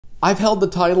I've held the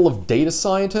title of data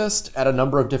scientist at a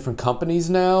number of different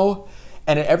companies now,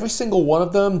 and at every single one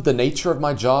of them, the nature of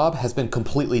my job has been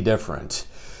completely different.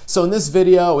 So in this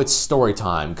video, it's story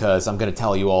time because I'm going to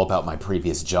tell you all about my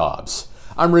previous jobs.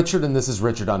 I'm Richard and this is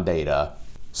Richard on Data.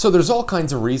 So there's all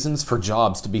kinds of reasons for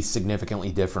jobs to be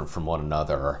significantly different from one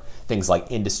another. Things like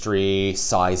industry,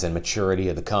 size and maturity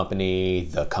of the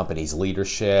company's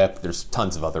leadership, there's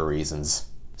tons of other reasons.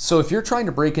 So if you're trying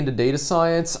to break into data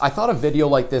science, I thought a video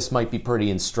like this might be pretty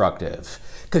instructive,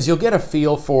 because you'll get a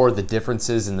feel for the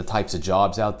differences in the types of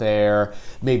jobs out there,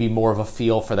 maybe more of a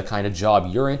feel for the kind of job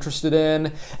you're interested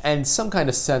in, and some kind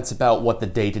of sense about what the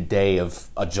day-to-day of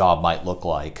a job might look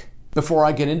like. Before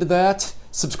I get into that,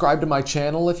 subscribe to my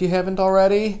channel if you haven't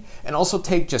already, and also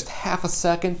take just half a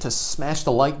second to smash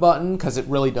the like button because it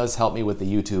really does help me with the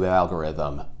YouTube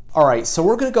algorithm. Alright, so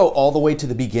we're going to go all the way to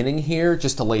the beginning here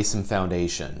just to lay some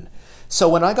foundation. So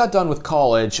when I got done with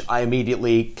college, I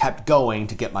immediately kept going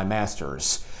to get my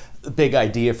master's. The big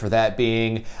idea for that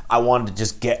being I wanted to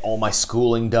just get all my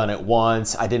schooling done at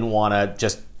once. I didn't want to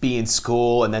just be in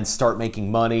school and then start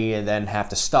making money and then have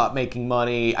to stop making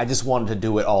money. I just wanted to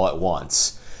do it all at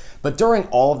once. But during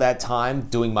all of that time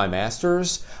doing my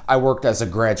master's, I worked as a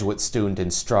graduate student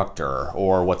instructor,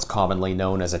 or what's commonly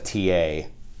known as a TA.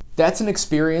 That's an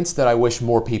experience that I wish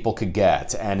more people could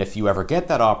get, and if you ever get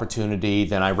that opportunity,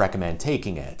 then I recommend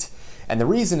taking it. And the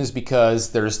reason is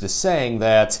because there's this saying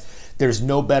that there's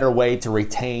no better way to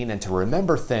retain and to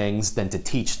remember things than to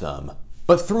teach them.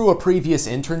 But through a previous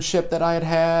internship that I had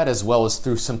had, as well as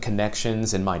through some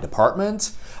connections in my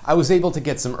department, I was able to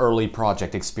get some early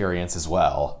project experience as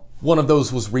well. One of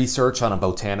those was research on a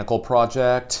botanical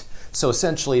project. So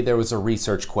essentially there was a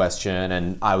research question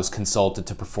and I was consulted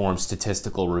to perform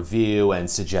statistical review and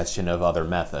suggestion of other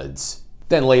methods.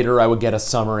 Then later I would get a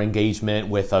summer engagement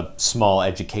with a small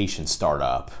education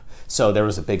startup. So there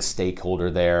was a big stakeholder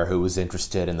there who was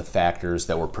interested in the factors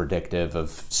that were predictive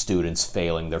of students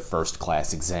failing their first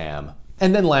class exam.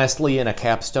 And then lastly, in a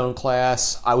capstone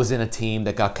class, I was in a team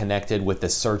that got connected with the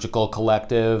Surgical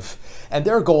Collective, and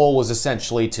their goal was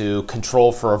essentially to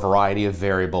control for a variety of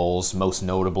variables, most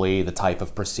notably the type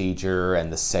of procedure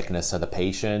and the sickness of the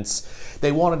patients.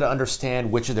 They wanted to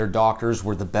understand which of their doctors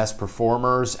were the best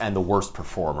performers and the worst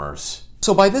performers.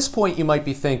 So by this point you might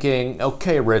be thinking,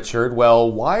 okay Richard,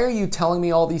 well why are you telling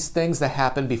me all these things that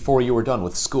happened before you were done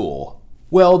with school?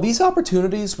 Well, these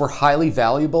opportunities were highly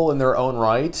valuable in their own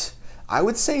right. I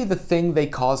would say the thing they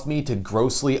caused me to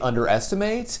grossly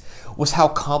underestimate was how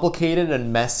complicated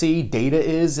and messy data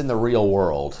is in the real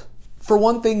world. For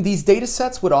one thing, these data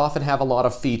sets would often have a lot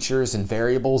of features and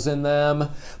variables in them,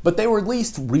 but they were at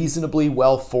least reasonably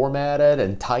well formatted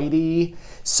and tidy.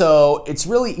 So it's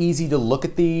really easy to look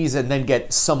at these and then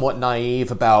get somewhat naive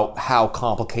about how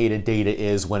complicated data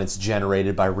is when it's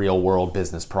generated by real-world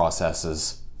business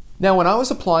processes. Now, when I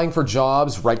was applying for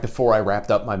jobs right before I wrapped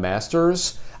up my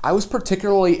master's, I was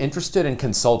particularly interested in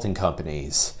consulting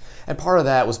companies. And part of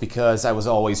that was because I was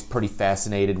always pretty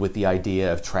fascinated with the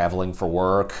idea of traveling for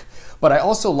work, but I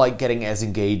also like getting as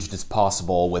engaged as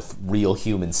possible with real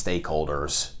human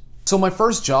stakeholders. So my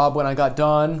first job when I got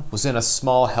done was in a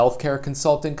small healthcare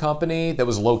consulting company that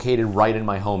was located right in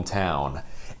my hometown.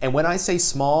 And when I say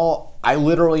small, I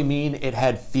literally mean it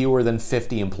had fewer than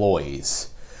 50 employees.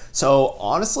 So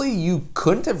honestly, you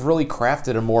couldn't have really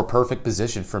crafted a more perfect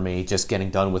position for me just getting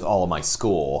done with all of my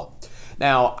school.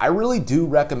 Now, I really do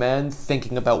recommend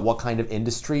thinking about what kind of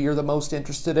industry you're the most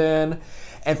interested in,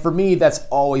 and for me, that's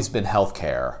always been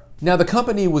healthcare. Now, the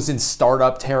company was in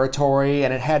startup territory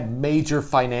and it had major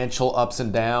financial ups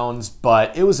and downs,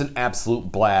 but it was an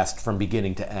absolute blast from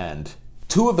beginning to end.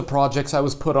 Two of the projects I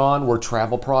was put on were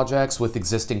travel projects with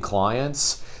existing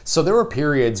clients, so there were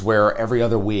periods where every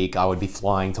other week I would be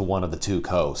flying to one of the two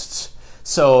coasts.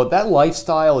 So that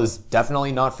lifestyle is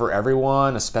definitely not for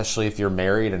everyone, especially if you're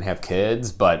married and have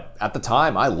kids, but at the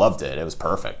time I loved it. It was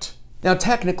perfect. Now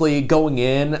technically, going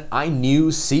in, I knew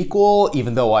SQL,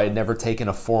 even though I had never taken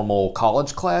a formal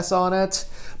college class on it,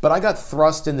 but I got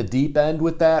thrust in the deep end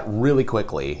with that really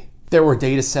quickly. There were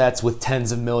data sets with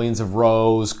tens of millions of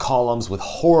rows, columns with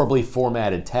horribly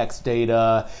formatted text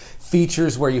data,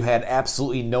 features where you had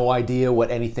absolutely no idea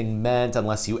what anything meant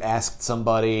unless you asked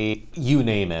somebody, you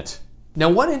name it. Now,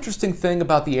 one interesting thing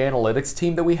about the analytics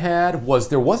team that we had was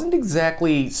there wasn't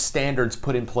exactly standards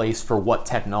put in place for what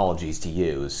technologies to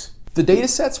use. The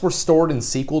datasets were stored in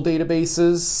SQL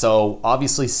databases, so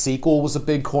obviously SQL was a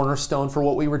big cornerstone for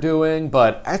what we were doing,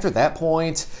 but after that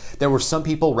point, there were some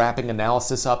people wrapping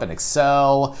analysis up in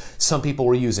Excel, some people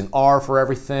were using R for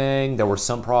everything, there were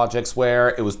some projects where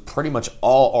it was pretty much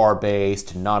all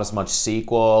R-based, not as much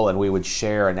SQL, and we would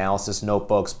share analysis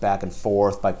notebooks back and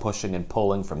forth by pushing and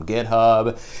pulling from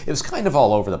GitHub. It was kind of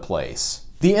all over the place.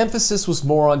 The emphasis was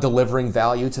more on delivering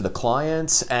value to the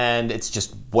clients, and it's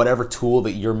just whatever tool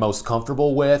that you're most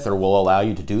comfortable with or will allow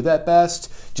you to do that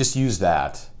best, just use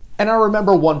that. And I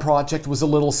remember one project was a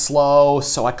little slow,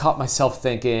 so I caught myself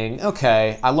thinking,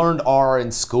 okay, I learned R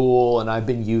in school and I've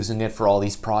been using it for all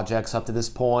these projects up to this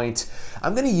point.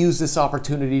 I'm going to use this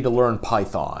opportunity to learn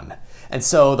Python. And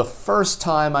so the first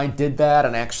time I did that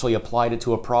and actually applied it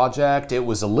to a project, it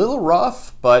was a little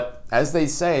rough, but as they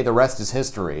say, the rest is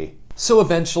history. So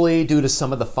eventually, due to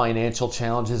some of the financial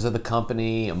challenges of the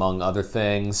company, among other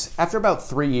things, after about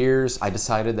 3 years, I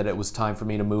decided that it was time for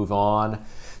me to move on.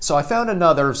 So I found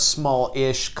another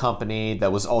small-ish company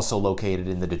that was also located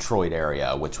in the Detroit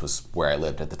area, which was where I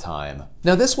lived at the time.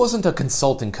 Now, this wasn't a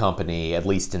consulting company, at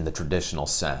least in the traditional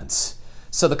sense.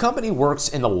 So the company works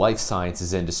in the life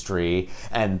sciences industry,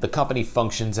 and the company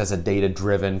functions as a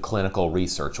data-driven clinical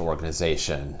research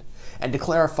organization. And to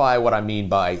clarify what I mean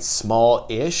by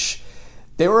small-ish,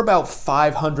 they were about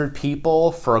 500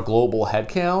 people for a global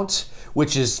headcount,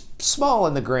 which is small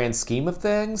in the grand scheme of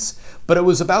things, but it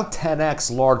was about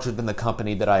 10x larger than the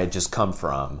company that I had just come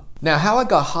from. Now, how I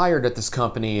got hired at this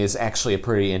company is actually a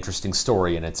pretty interesting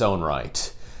story in its own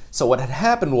right. So what had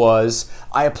happened was,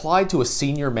 I applied to a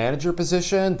senior manager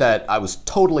position that I was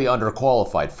totally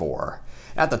underqualified for.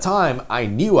 At the time, I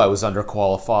knew I was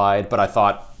underqualified, but I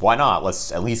thought, why not?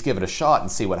 Let's at least give it a shot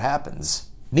and see what happens.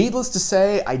 Needless to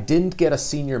say, I didn't get a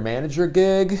senior manager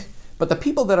gig, but the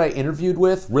people that I interviewed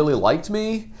with really liked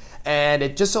me, and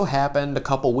it just so happened a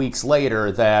couple weeks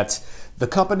later that the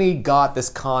company got this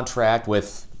contract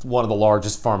with one of the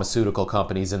largest pharmaceutical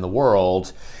companies in the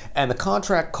world, and the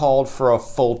contract called for a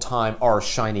full-time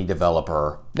R-Shiny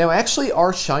developer. Now actually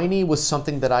R-Shiny was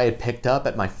something that I had picked up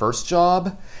at my first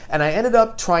job, and I ended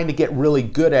up trying to get really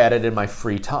good at it in my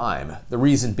free time. The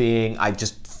reason being, I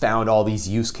just found all these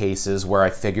use cases where I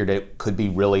figured it could be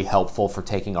really helpful for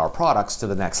taking our products to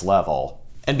the next level.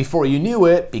 And before you knew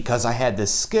it, because I had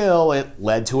this skill, it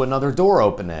led to another door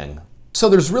opening. So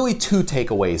there's really two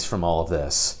takeaways from all of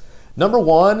this. Number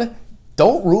one,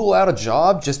 don't rule out a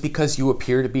job just because you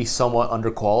appear to be somewhat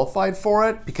underqualified for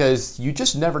it, because you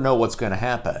just never know what's going to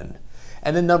happen.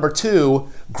 And then number two,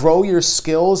 grow your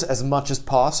skills as much as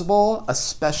possible,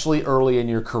 especially early in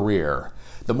your career.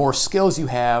 The more skills you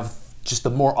have, just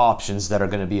the more options that are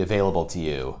going to be available to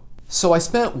you. So I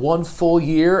spent 1 full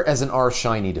year as an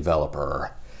R-Shiny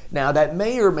developer. Now that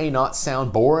may or may not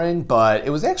sound boring, but it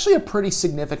was actually a pretty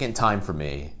significant time for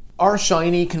me.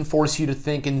 R-Shiny can force you to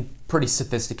think in pretty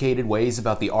sophisticated ways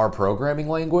about the R programming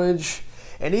language.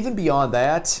 And even beyond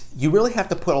that, you really have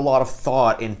to put a lot of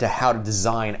thought into how to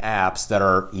design apps that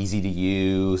are easy to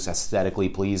use, aesthetically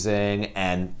pleasing,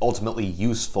 and ultimately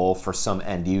useful for some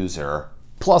end user.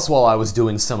 Plus, while I was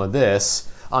doing some of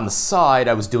this, on the side,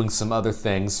 I was doing some other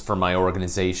things for my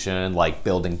organization, like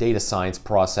building data science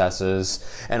processes,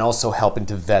 and also helping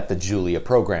to vet the Julia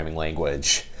programming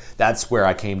language. That's where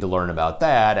I came to learn about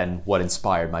that and what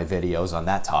inspired my videos on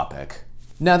that topic.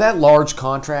 Now, that large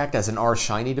contract as an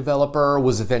R-Shiny developer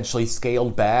was eventually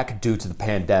scaled back due to the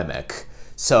pandemic.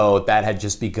 So that had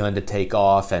just begun to take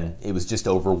off, and it was just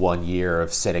over 1 year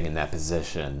of sitting in that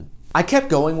position. I kept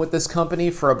going with this company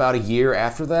for about a year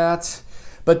after that,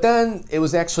 but then it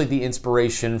was actually the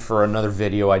inspiration for another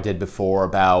video I did before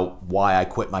about why I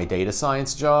quit my data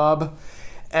science job.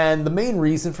 And the main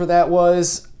reason for that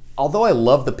was, although I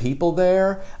love the people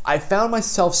there, I found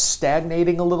myself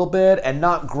stagnating a little bit and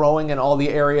not growing in all the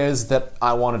areas that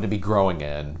I wanted to be growing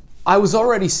in. I was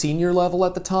already senior level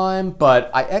at the time, but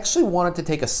I actually wanted to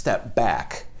take a step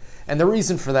back. And the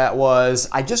reason for that was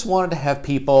I just wanted to have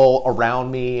people around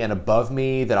me and above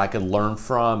me that I could learn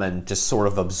from and just sort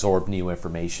of absorb new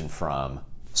information from.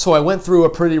 So I went through a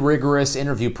pretty rigorous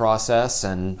interview process,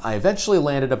 and I eventually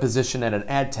landed a position at an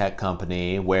ad tech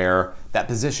company where that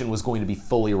position was going to be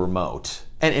fully remote.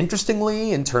 And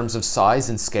interestingly, in terms of size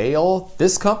and scale,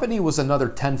 this company was another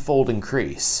 10-fold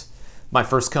increase. My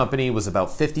first company was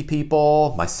about 50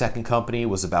 people, my second company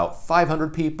was about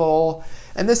 500 people,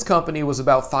 and this company was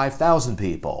about 5,000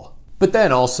 people. But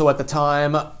then also at the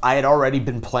time, I had already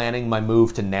been planning my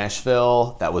move to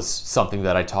Nashville. That was something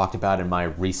that I talked about in my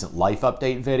recent life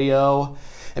update video.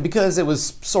 And because it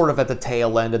was sort of at the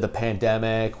tail end of the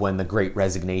pandemic when the Great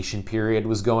Resignation period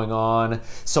was going on,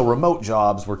 so remote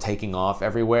jobs were taking off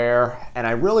everywhere, and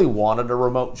I really wanted a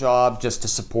remote job just to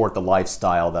support the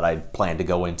lifestyle that I'd planned to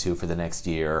go into for the next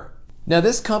year. Now,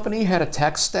 this company had a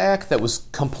tech stack that was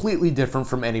completely different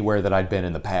from anywhere that I'd been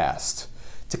in the past.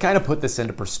 To kind of put this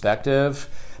into perspective,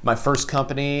 my first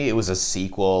company, it was a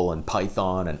SQL and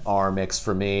Python and R mix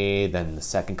for me. Then the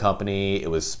second company, it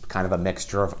was kind of a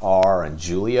mixture of R and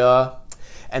Julia.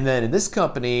 And then in this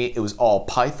company, it was all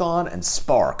Python and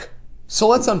Spark. So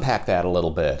let's unpack that a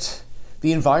little bit.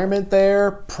 The environment there,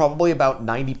 probably about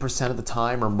 90% of the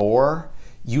time or more,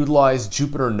 utilized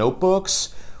Jupyter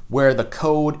notebooks where the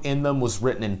code in them was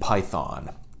written in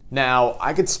Python. Now,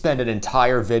 I could spend an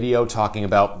entire video talking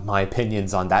about my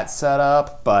opinions on that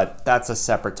setup, but that's a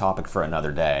separate topic for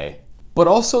another day. But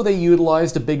also they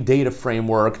utilized a big data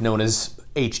framework known as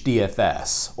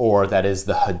HDFS, or that is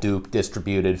the Hadoop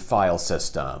Distributed File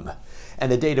System.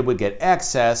 And the data would get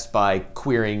accessed by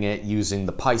querying it using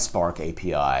the PySpark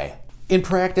API. In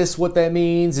practice, what that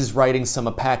means is writing some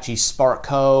Apache Spark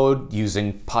code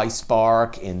using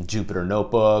PySpark in Jupyter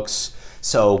notebooks,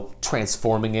 so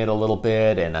transforming it a little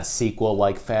bit in a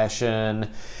SQL-like fashion,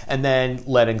 and then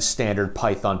letting standard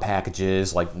Python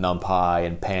packages like NumPy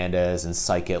and Pandas and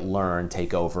scikit-learn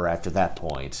take over after that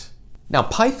point. Now,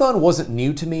 Python wasn't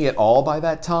new to me at all by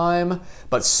that time,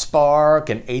 but Spark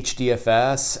and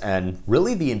HDFS and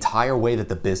really the entire way that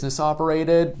the business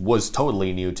operated was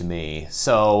totally new to me.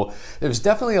 So there was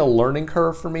definitely a learning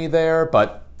curve for me there,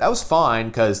 but that was fine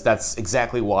because that's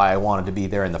exactly why I wanted to be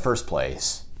there in the first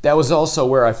place. That was also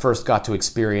where I first got to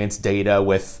experience data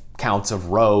with counts of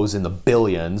rows in the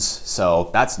billions, so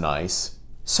that's nice.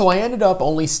 So I ended up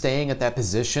only staying at that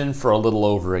position for a little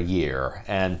over a year,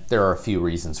 and there are a few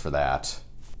reasons for that.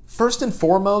 First and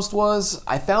foremost was,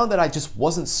 I found that I just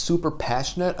wasn't super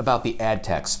passionate about the ad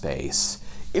tech space.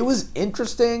 It was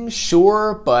interesting,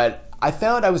 sure, but I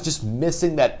found I was just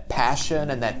missing that passion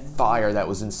and that fire that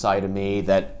was inside of me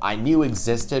that I knew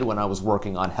existed when I was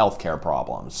working on healthcare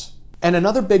problems. And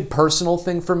another big personal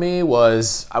thing for me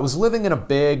was I was living in a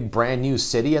big brand new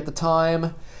city at the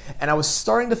time, and I was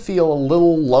starting to feel a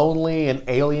little lonely and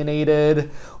alienated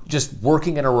just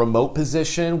working in a remote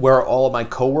position where all of my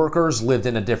coworkers lived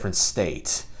in a different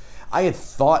state. I had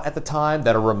thought at the time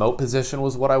that a remote position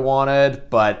was what I wanted,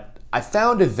 but I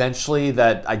found eventually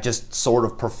that I just sort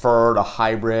of preferred a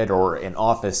hybrid or an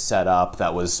office setup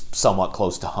that was somewhat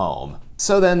close to home.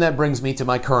 So then that brings me to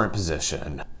my current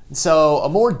position. So a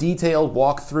more detailed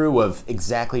walkthrough of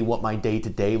exactly what my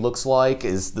day-to-day looks like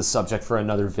is the subject for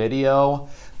another video,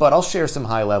 but I'll share some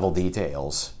high-level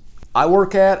details. I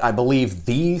work at, I believe,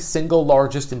 the single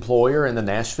largest employer in the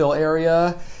Nashville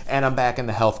area, and I'm back in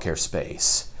the healthcare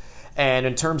space. And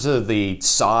in terms of the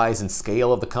size and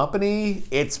scale of the company,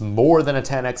 it's more than a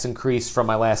 10x increase from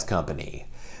my last company.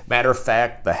 Matter of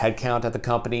fact, the headcount at the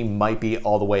company might be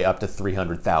all the way up to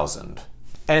 300,000.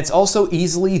 And it's also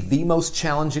easily the most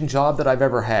challenging job that I've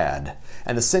ever had.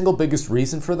 And the single biggest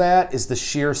reason for that is the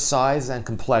sheer size and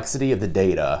complexity of the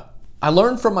data. I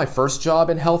learned from my first job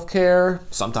in healthcare,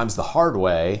 sometimes the hard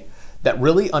way, that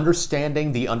really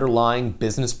understanding the underlying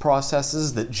business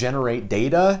processes that generate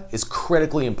data is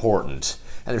critically important.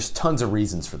 And there's tons of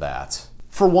reasons for that.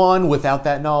 For one, without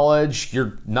that knowledge,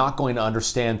 you're not going to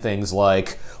understand things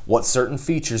like what certain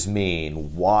features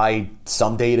mean, why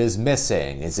some data is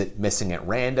missing, is it missing at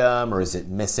random or is it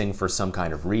missing for some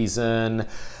kind of reason,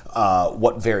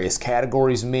 what various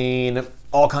categories mean,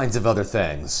 all kinds of other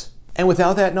things. And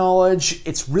without that knowledge,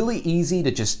 it's really easy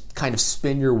to just kind of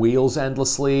spin your wheels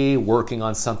endlessly, working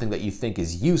on something that you think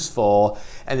is useful,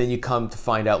 and then you come to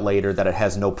find out later that it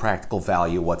has no practical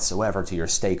value whatsoever to your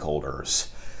stakeholders.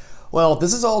 Well,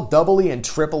 this is all doubly and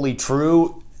triply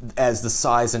true as the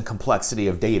size and complexity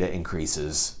of data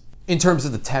increases. In terms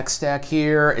of the tech stack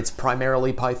here, it's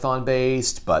primarily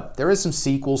Python-based, but there is some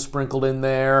SQL sprinkled in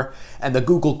there, and the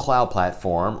Google Cloud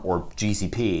Platform, or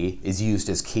GCP, is used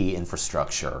as key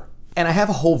infrastructure. And I have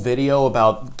a whole video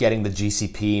about getting the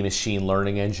GCP Machine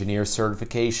Learning Engineer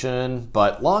certification,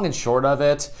 but long and short of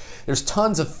it, there's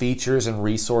tons of features and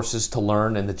resources to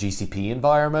learn in the GCP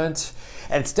environment,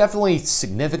 and it's definitely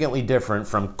significantly different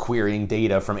from querying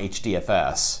data from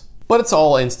HDFS. But it's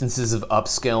all instances of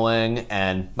upskilling,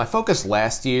 and my focus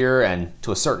last year, and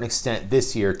to a certain extent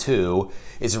this year too,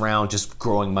 is around just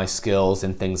growing my skills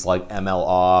in things like ML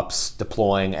ops,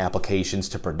 deploying applications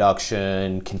to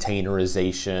production,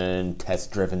 containerization,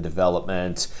 test-driven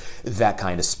development, that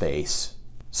kind of space.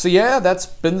 So yeah, that's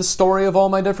been the story of all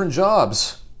my different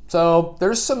jobs. So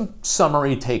there's some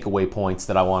summary takeaway points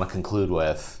that I want to conclude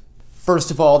with.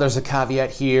 First of all, there's a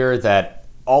caveat here that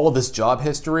all of this job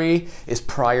history is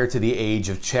prior to the age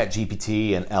of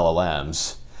ChatGPT and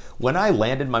LLMs. When I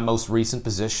landed my most recent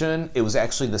position, it was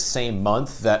actually the same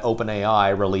month that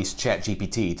OpenAI released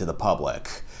ChatGPT to the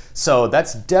public. So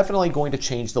that's definitely going to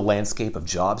change the landscape of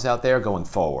jobs out there going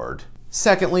forward.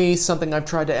 Secondly, something I've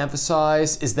tried to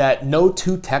emphasize is that no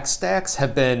two tech stacks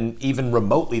have been even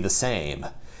remotely the same.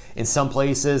 In some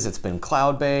places, it's been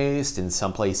cloud-based. In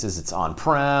some places, it's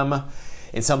on-prem.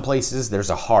 In some places, there's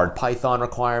a hard Python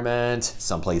requirement.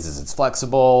 Some places, it's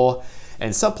flexible.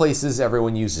 And some places,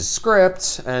 everyone uses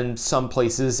scripts. And some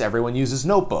places, everyone uses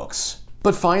notebooks.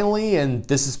 But finally, and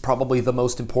this is probably the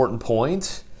most important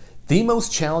point, the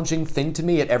most challenging thing to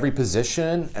me at every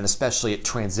position, and especially at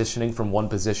transitioning from one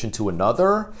position to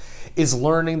another, is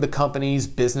learning the company's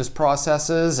business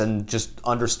processes and just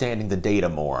understanding the data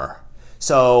more.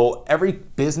 So every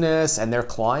business and their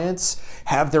clients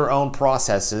have their own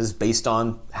processes based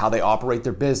on how they operate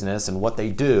their business and what they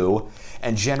do,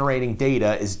 and generating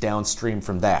data is downstream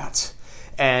from that.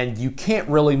 And you can't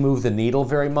really move the needle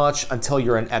very much until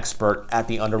you're an expert at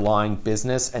the underlying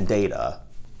business and data.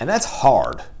 And that's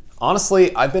hard.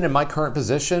 Honestly, I've been in my current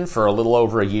position for a little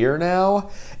over a year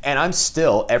now, and I'm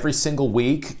still every single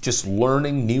week just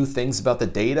learning new things about the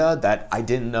data that I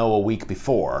didn't know a week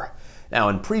before. Now,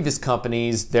 in previous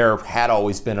companies, there had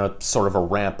always been a sort of a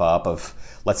ramp up of,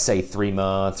 let's say, 3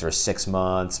 months or 6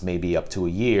 months, maybe up to a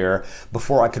year,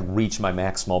 before I could reach my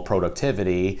maximal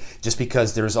productivity, just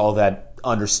because there's all that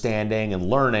understanding and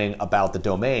learning about the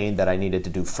domain that I needed to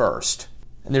do first.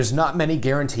 And there's not many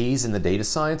guarantees in the data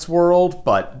science world,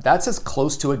 but that's as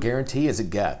close to a guarantee as it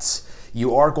gets.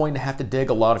 You are going to have to dig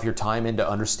a lot of your time into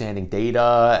understanding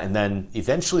data and then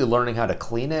eventually learning how to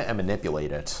clean it and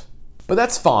manipulate it. But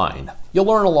that's fine. You'll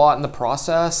learn a lot in the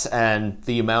process, and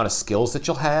the amount of skills that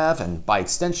you'll have, and by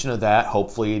extension of that,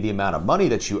 hopefully the amount of money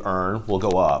that you earn will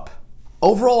go up.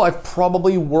 Overall, I've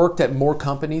probably worked at more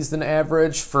companies than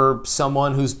average for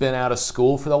someone who's been out of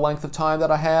school for the length of time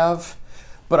that I have.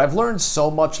 But I've learned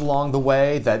so much along the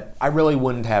way that I really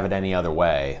wouldn't have it any other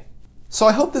way. So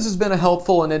I hope this has been a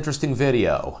helpful and interesting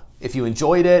video. If you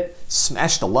enjoyed it,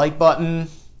 smash the like button.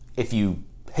 If you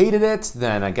hated it,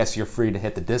 then I guess you're free to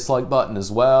hit the dislike button as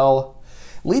well.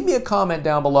 Leave me a comment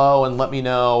down below and let me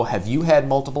know, have you had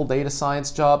multiple data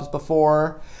science jobs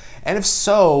before? And if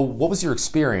so, what was your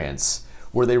experience?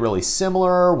 Were they really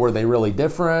similar? Were they really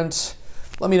different?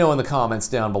 Let me know in the comments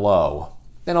down below.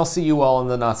 And I'll see you all in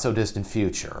the not so distant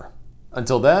future.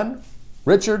 Until then,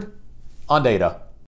 Richard on Data.